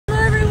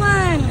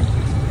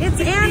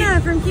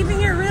Anna from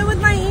Keeping It Real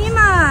with my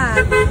Ema.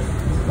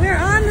 We're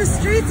on the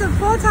streets of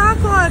Port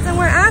Harcourt and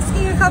we're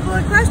asking a couple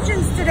of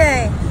questions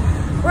today.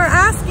 We're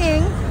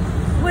asking,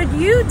 would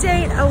you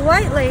date a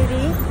white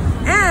lady?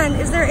 And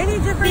is there any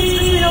difference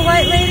between a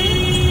white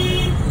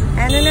lady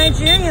and a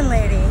Nigerian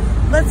lady?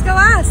 Let's go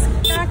ask.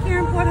 Back here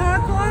in Port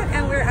Harcourt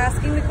and we're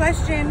asking the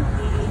question.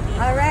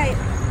 All right,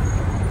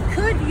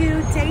 could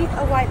you date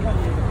a white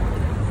woman?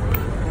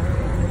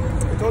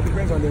 It all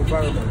depends on the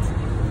environment.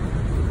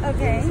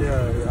 Okay.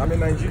 Yeah, I'm in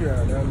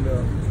Nigeria, and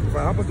if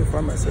I happen to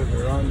find myself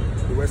around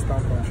the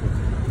Western country,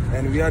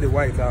 and we are the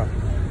white are,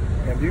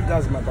 and if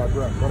that's my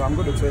background, but I'm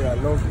going to tell you, I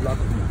love black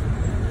people.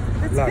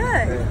 That's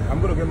black. good. I'm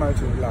going to get married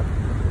to a black.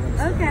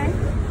 Okay.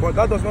 But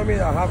that does not mean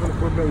I have a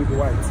problem with the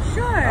white.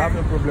 Sure. I have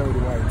no problem with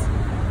the white.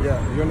 Yeah,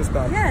 you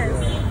understand? Yes.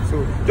 Yeah.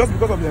 So just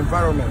because of the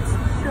environment.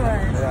 Sure.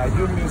 Yeah, I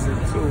do music,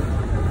 so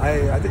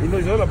I think, you know,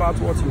 it's all about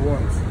what you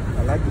want.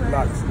 I like the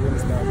blacks, you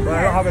understand? But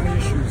I don't have any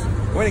issues.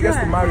 When it gets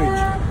to marriage,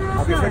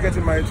 I prefer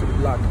getting married to the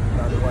black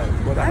than the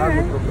white. But I have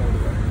no problem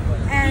with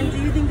that. And do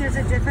you think there's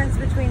a difference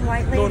between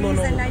white ladies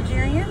and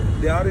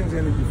Nigerian? There aren't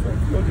any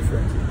different. No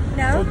different.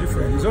 No? No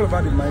different. It's all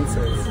about the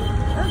mindset.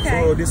 Okay.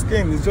 So the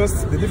skin is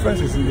just, the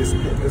difference is in the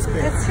skin.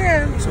 That's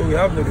true. So we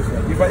have no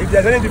difference. If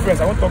there's any difference,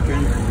 I won't talk to you.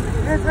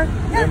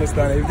 You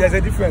understand? If there's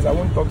a difference, I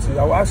won't talk to you.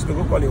 I will ask you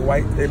to go call a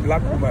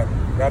black woman,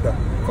 rather,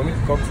 for me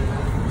to talk to you.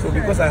 So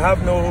because I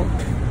have no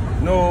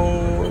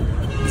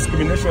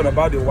discrimination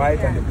about the white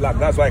and the black,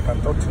 that's why I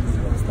can talk to you. You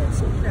understand?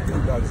 So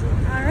that's it.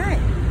 All right.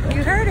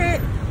 You heard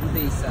it. Good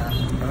day, sir.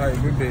 Hi,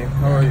 good day.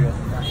 How are you?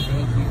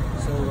 Thank you.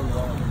 So,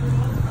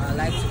 I'd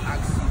like to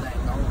ask you, like,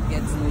 I will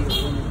get to know your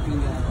own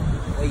opinion on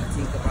what you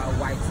think about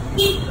white and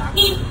black.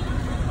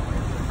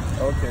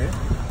 Okay.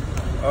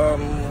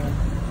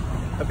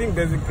 I think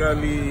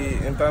basically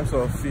in terms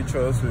of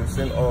features, we've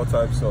seen all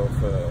types of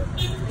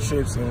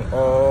shapes in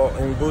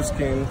both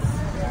skins.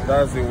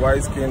 That's the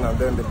white skin and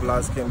then the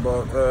black skin.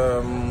 But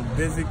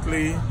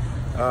basically,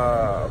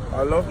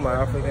 I love my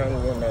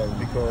African women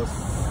because,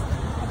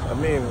 I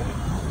mean,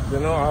 they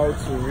know how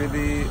to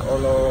really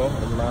honor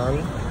a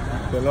man.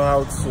 They know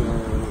how to,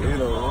 you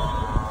know,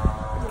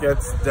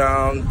 get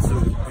down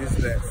to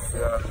business.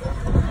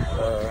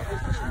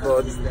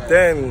 But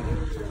then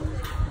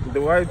the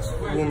white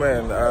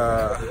women,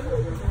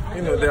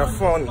 you know, they are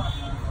fun.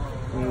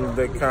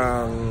 They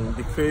can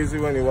be crazy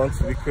when you want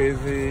to be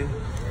crazy.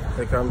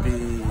 They can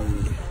be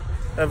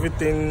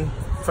everything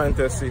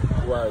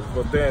fantasy-wise.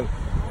 But then,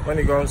 when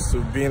it comes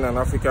to being an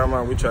African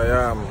man, which I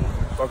am,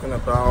 talking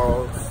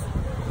about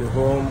the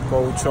home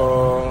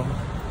culture,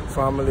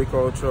 family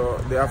culture,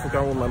 the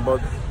African woman,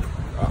 but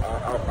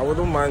I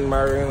wouldn't mind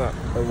marrying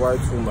a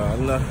white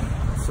woman.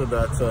 So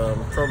that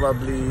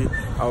probably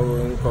I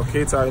will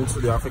inculcate her into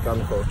the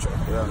African culture.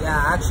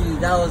 Yeah, actually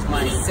that was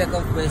my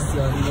second question.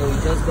 You know, you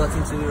just got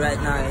into it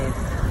right now, and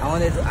I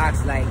wanted to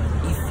ask, like,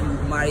 if you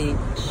marry a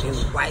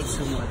white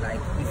woman,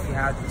 like if you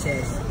had the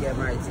chance to get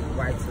married to a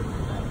white woman,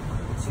 like,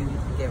 would you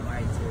get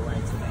married to a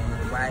white woman?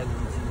 And why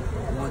would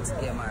you want to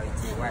get married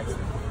to a white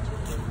woman?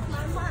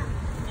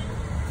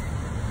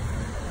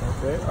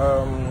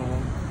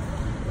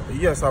 Okay.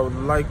 Yes, I would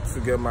like to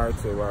get married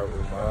to a white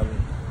woman.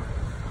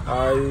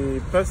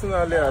 I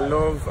personally, I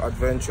love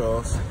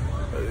adventures.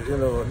 You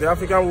know, the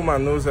African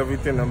woman knows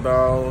everything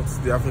about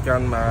the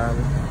African man,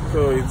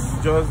 so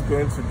it's just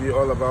going to be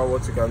all about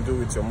what you can do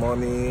with your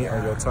money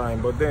and your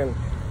time. But then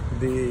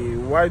the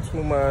white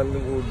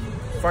woman would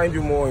find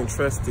you more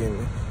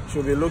interesting.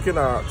 She'll be looking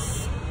at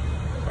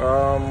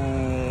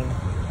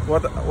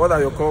what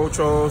are your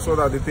cultures, what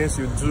are the things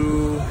you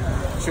do.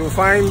 She'll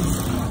find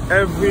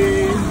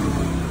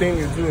everything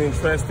you do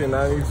interesting,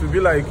 and it will be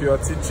like you are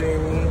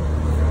teaching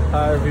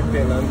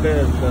everything, and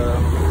then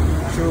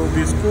she will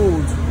be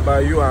schooled by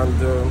you,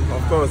 and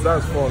of course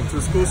that's fun.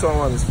 To school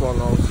someone is fun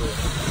also.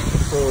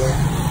 So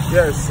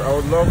yes, I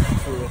would love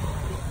to,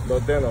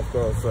 but then of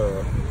course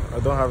I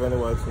don't have any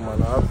white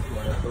woman. I have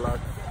my black.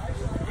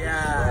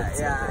 Yeah,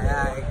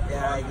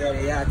 I get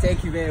it. Yeah,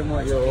 thank you very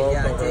much. You're welcome.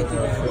 Yeah, thank you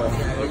very much.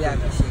 I really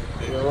appreciate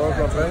it. You're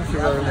welcome. Thank you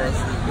very much.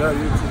 Yeah,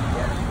 you too.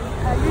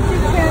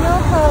 YouTube channel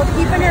called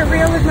Keeping It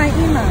Real with my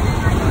Ema.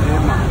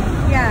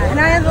 Yeah, and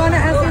I want to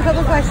ask you a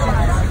couple questions.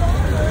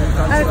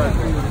 Okay.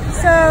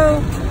 So,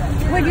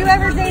 would you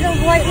ever date a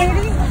white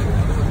lady?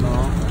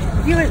 No.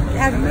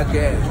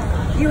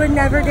 You would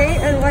never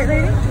date a white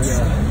lady?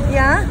 Yeah.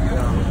 Yeah?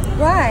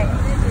 Why?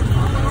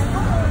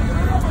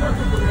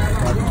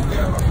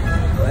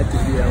 I like to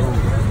be alone.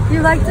 You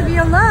like to be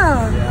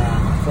alone?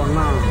 Yeah, for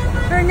now.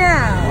 For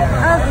now?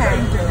 Yeah. Okay.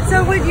 So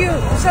would you,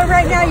 so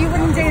right now you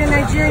wouldn't date a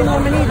Nigerian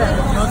woman either?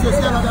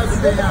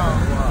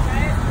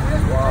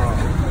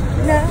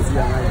 No?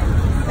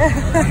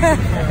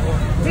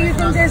 Do you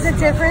think there's a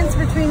difference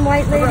between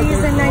white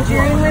ladies and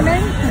Nigerian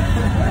women?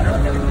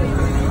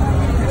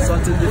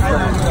 Something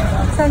different.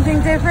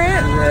 Something different?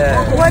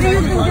 Yeah. What do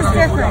you think is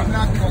different?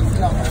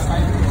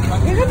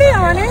 You can be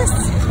honest.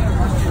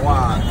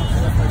 Wow.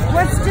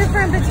 What's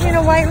different between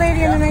a white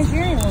lady and a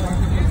Nigerian woman?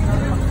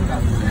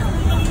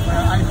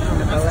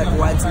 I like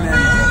white men.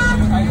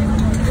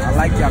 I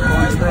like their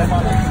country,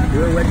 the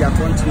way where their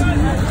country live,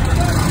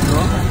 you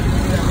know.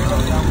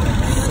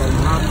 Some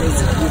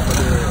markets good for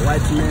the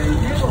white men,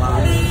 I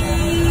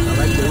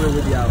like the way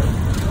where they are.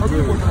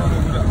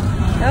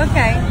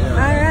 Okay,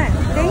 all right.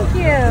 Thank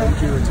you.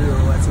 Thank you to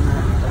white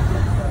men.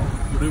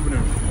 Good evening.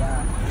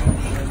 Yeah, thank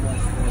you very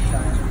much for your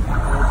time.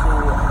 Also,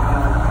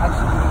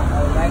 actually, I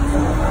would like to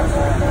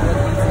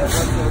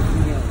what's your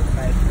opinion,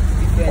 like,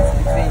 difference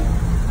between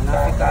an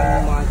African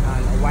woman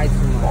and a white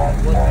woman?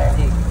 Like, what do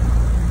you think?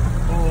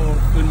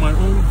 In my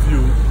own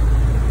view,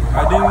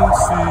 I didn't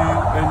see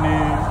any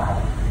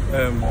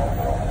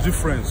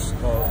difference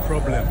or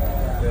problem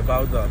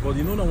about that. But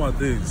you know,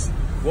 nowadays,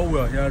 what we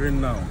are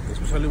hearing now,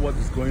 especially what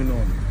is going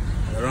on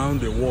around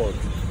the world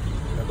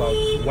about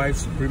white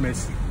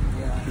supremacy,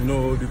 you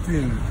know, the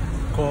thing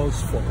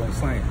calls for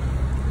concern.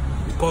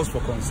 It calls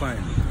for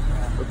concern.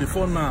 But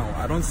before now,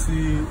 I don't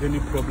see any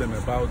problem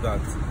about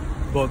that.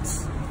 But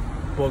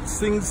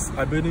since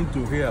I'm beginning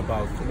to hear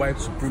about white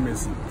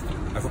supremacy,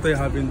 I started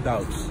having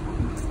doubts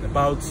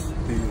about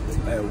the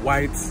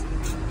white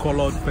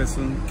colored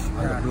person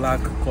and the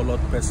black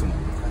colored person.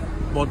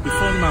 But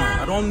before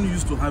now, I don't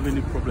used to have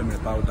any problem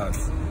about that.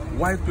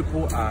 White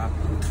people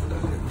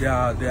they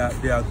are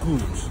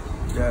good.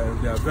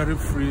 They are very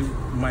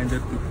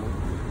free-minded people.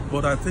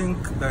 But I think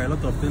there are a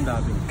lot of things that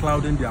have been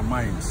clouding their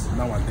minds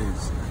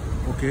nowadays.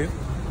 Okay,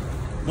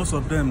 most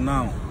of them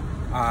now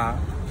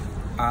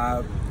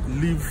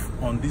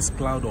live on this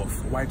cloud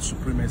of white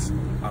supremacy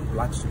and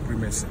black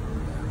supremacy.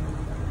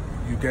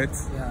 You get?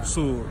 Yeah.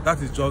 So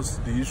that is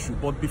just the issue.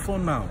 But before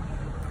now,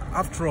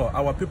 after all,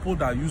 our people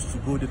that used to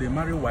go there, they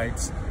marry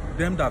whites.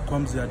 Them that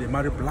comes here, they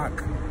marry black.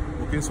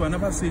 Okay, so I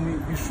never see any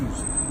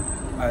issues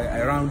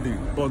around it.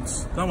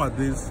 But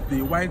nowadays,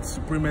 the white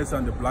supremacy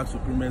and the black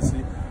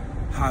supremacy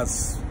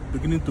has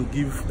beginning to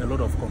give a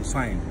lot of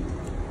concern.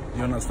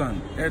 You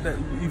understand?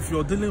 If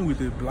you're dealing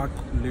with a black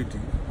lady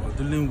or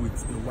dealing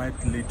with a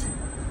white lady,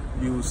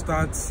 you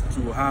start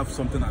to have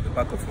something at the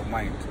back of your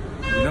mind.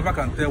 You never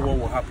can tell what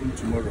will happen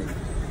tomorrow,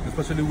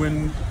 especially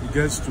when it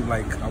gets to,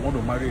 like, I want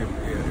to marry a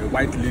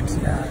white lady.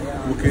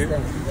 Okay?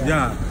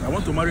 Yeah, I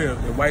want to marry a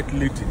white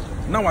lady.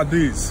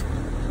 Nowadays,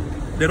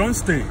 they don't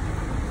stay.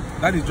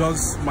 That is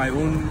just my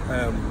own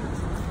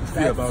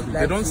feel about it.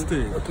 They don't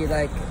stay.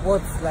 Okay,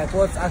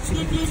 what's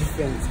actually the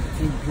difference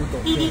between both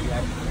of them?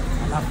 Like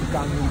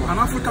an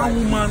African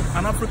woman.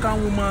 An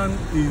African woman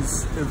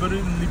is a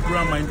very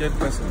liberal-minded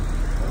person.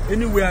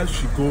 Anywhere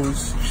she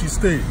goes, she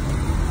stays.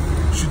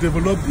 She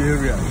develops the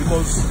area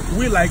because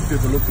we like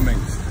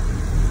development.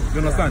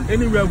 You understand? Yeah.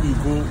 Anywhere we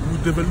go, we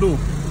develop,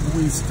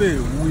 we stay,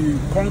 we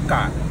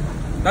conquer.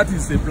 That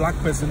is a black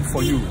person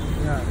for you.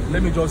 Yeah.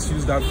 Let me just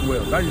use that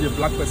well. That is a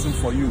black person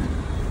for you.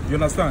 You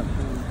understand?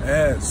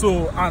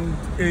 So, and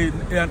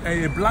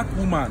a black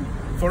woman,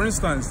 for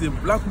instance, a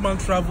black woman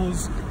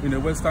travels in a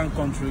Western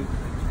country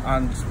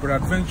and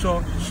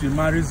peradventure she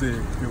marries a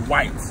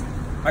white.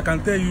 I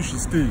can tell you she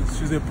stays.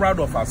 She's proud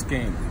of her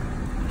skin.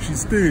 She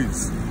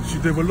stays. She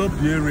develops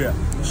the area.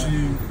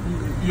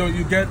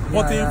 You get.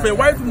 But if a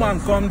white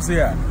woman comes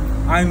here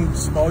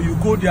or you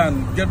go there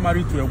and get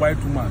married to a white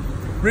woman,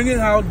 bringing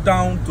her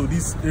down to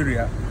this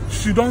area,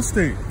 she don't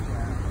stay.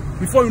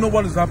 Before you know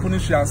what is happening,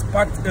 she has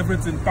packed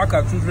everything, packed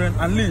her children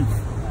and leave.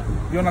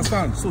 You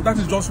understand? So that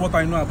is just what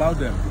I know about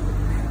them.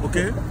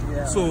 Okay?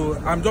 Yeah. So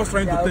I'm just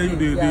trying to tell you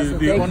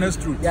the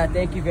honest truth. Yeah,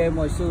 thank you very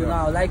much. So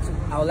now I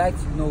would like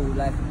to know,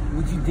 like,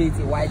 would you date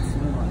a white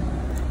woman?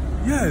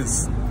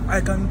 Yes,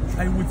 I can.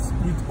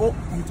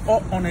 With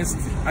all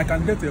honesty, I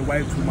can date a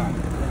white woman.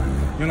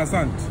 You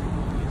understand?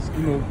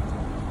 You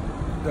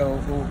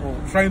know,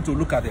 trying to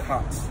look at the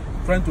heart,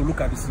 trying to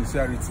look at the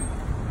sincerity.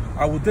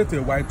 I would date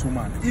a white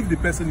woman if the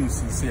person is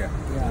sincere.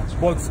 Yeah.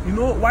 But you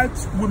know,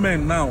 white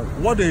women now,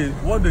 what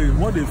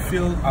they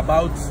feel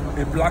about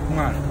a black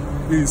man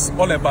is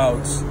all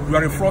about you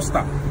are a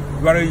fraudster,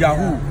 you are a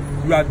Yahoo,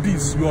 you are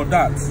this, you are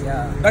that.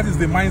 Yeah. That is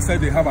the mindset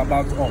they have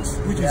about us,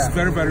 which is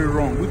very, very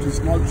wrong, which is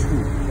not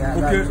true. Yeah,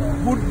 okay,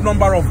 good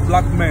number of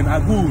black men are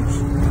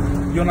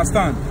good. You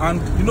understand?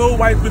 And you know,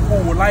 white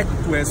people would like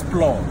to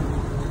explore.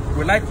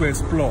 We like to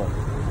explore.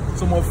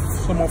 Some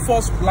of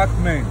us black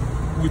men,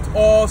 with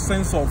all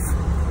sense of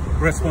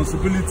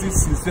responsibility,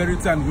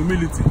 sincerity, and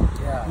humility,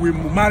 we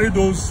marry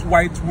those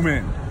white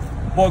women.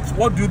 But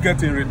what do you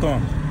get in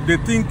return? They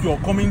think you're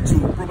coming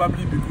to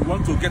probably, you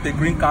want to get a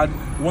green card,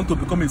 you want to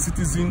become a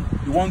citizen,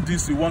 you want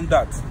this, you want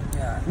that,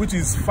 which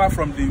is far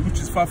from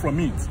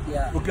it.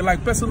 Yeah. Okay,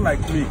 like person like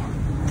me,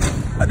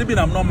 I think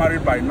I'm not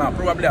married by now.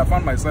 Probably I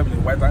found myself in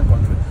a white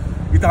country.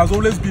 It has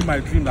always been my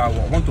dream that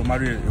I want to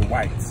marry a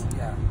white.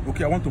 Yeah.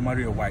 Okay, I want to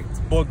marry a white.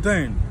 But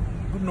then,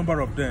 good number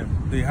of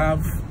them, they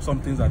have some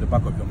things at the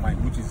back of your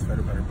mind, which is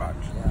very, very bad.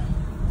 Yeah.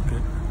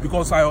 Okay,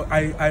 because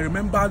I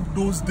remember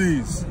those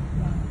days,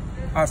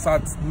 as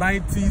at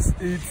 90s,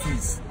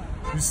 80s,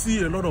 you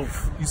see a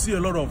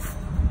lot of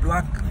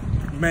black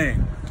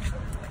men,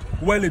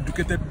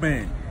 well-educated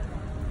men,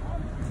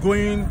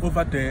 going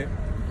over there.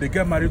 They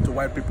get married to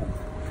white people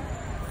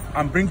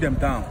and bring them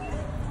down.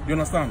 You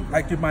understand?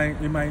 Like in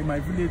my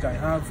village, I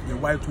have a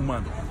white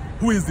woman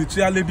who is the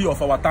cheerleader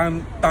of our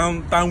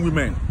town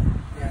women.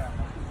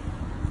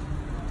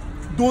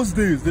 Those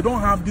days, they don't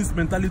have this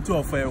mentality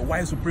of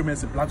white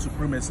supremacy, black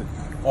supremacy,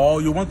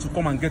 or you want to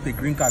come and get a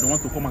green card, you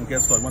want to come and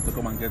get soil, you want to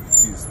come and get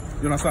this.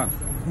 You understand?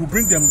 You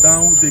bring them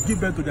down, they give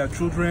birth to their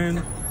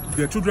children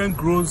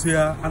grows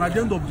here, and at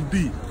the end of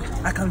the day,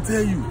 I can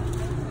tell you,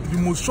 the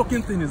most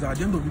shocking thing is that at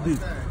the end of the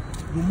day,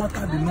 no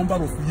matter the number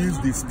of years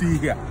they stay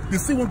here, they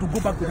still want to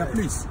go back to their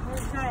place.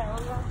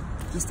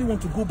 They still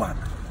want to go back.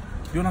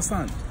 You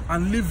understand?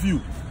 And leave you,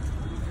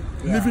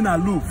 living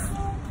aloof.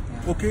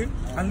 Okay?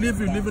 And leave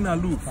you living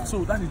aloof.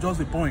 So that is just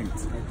the point.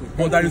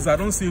 But I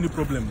don't see any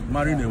problem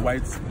marrying a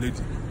white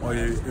lady or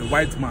a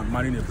white man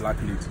marrying a black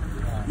lady.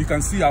 You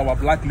can see our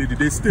black lady,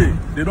 they stay,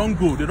 they don't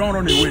go, they don't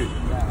run away.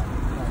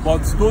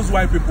 But those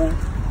white people,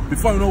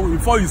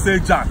 before you say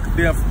jack,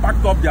 they have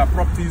packed up their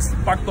properties,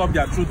 packed up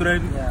their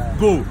children,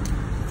 go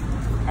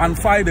and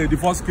file a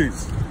divorce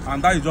case.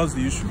 And that is just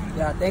the issue.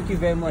 Yeah, thank you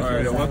very much.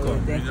 You're welcome.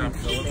 Thank you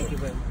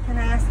very much. Can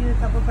I ask you a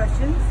couple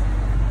questions?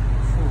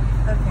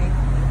 Okay.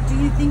 Do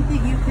you think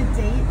that you could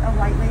date a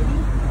white lady?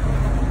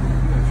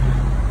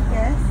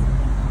 Yes.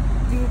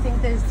 Do you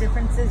think there's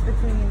differences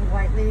between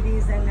white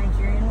ladies and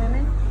Nigerian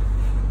women?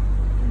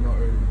 Not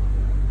really.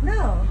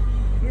 No.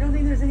 You don't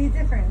think there's any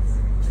difference?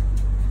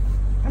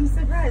 I'm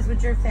surprised.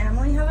 Would your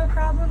family have a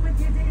problem with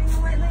you dating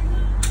a white lady?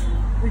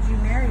 Would you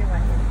marry a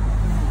white lady?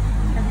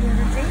 Have you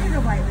ever dated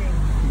a white lady?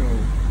 No.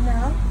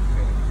 No?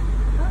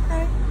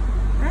 Okay.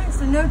 Alright,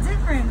 so no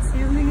difference.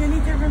 You don't think any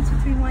difference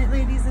between white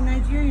ladies and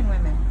Nigerian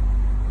women?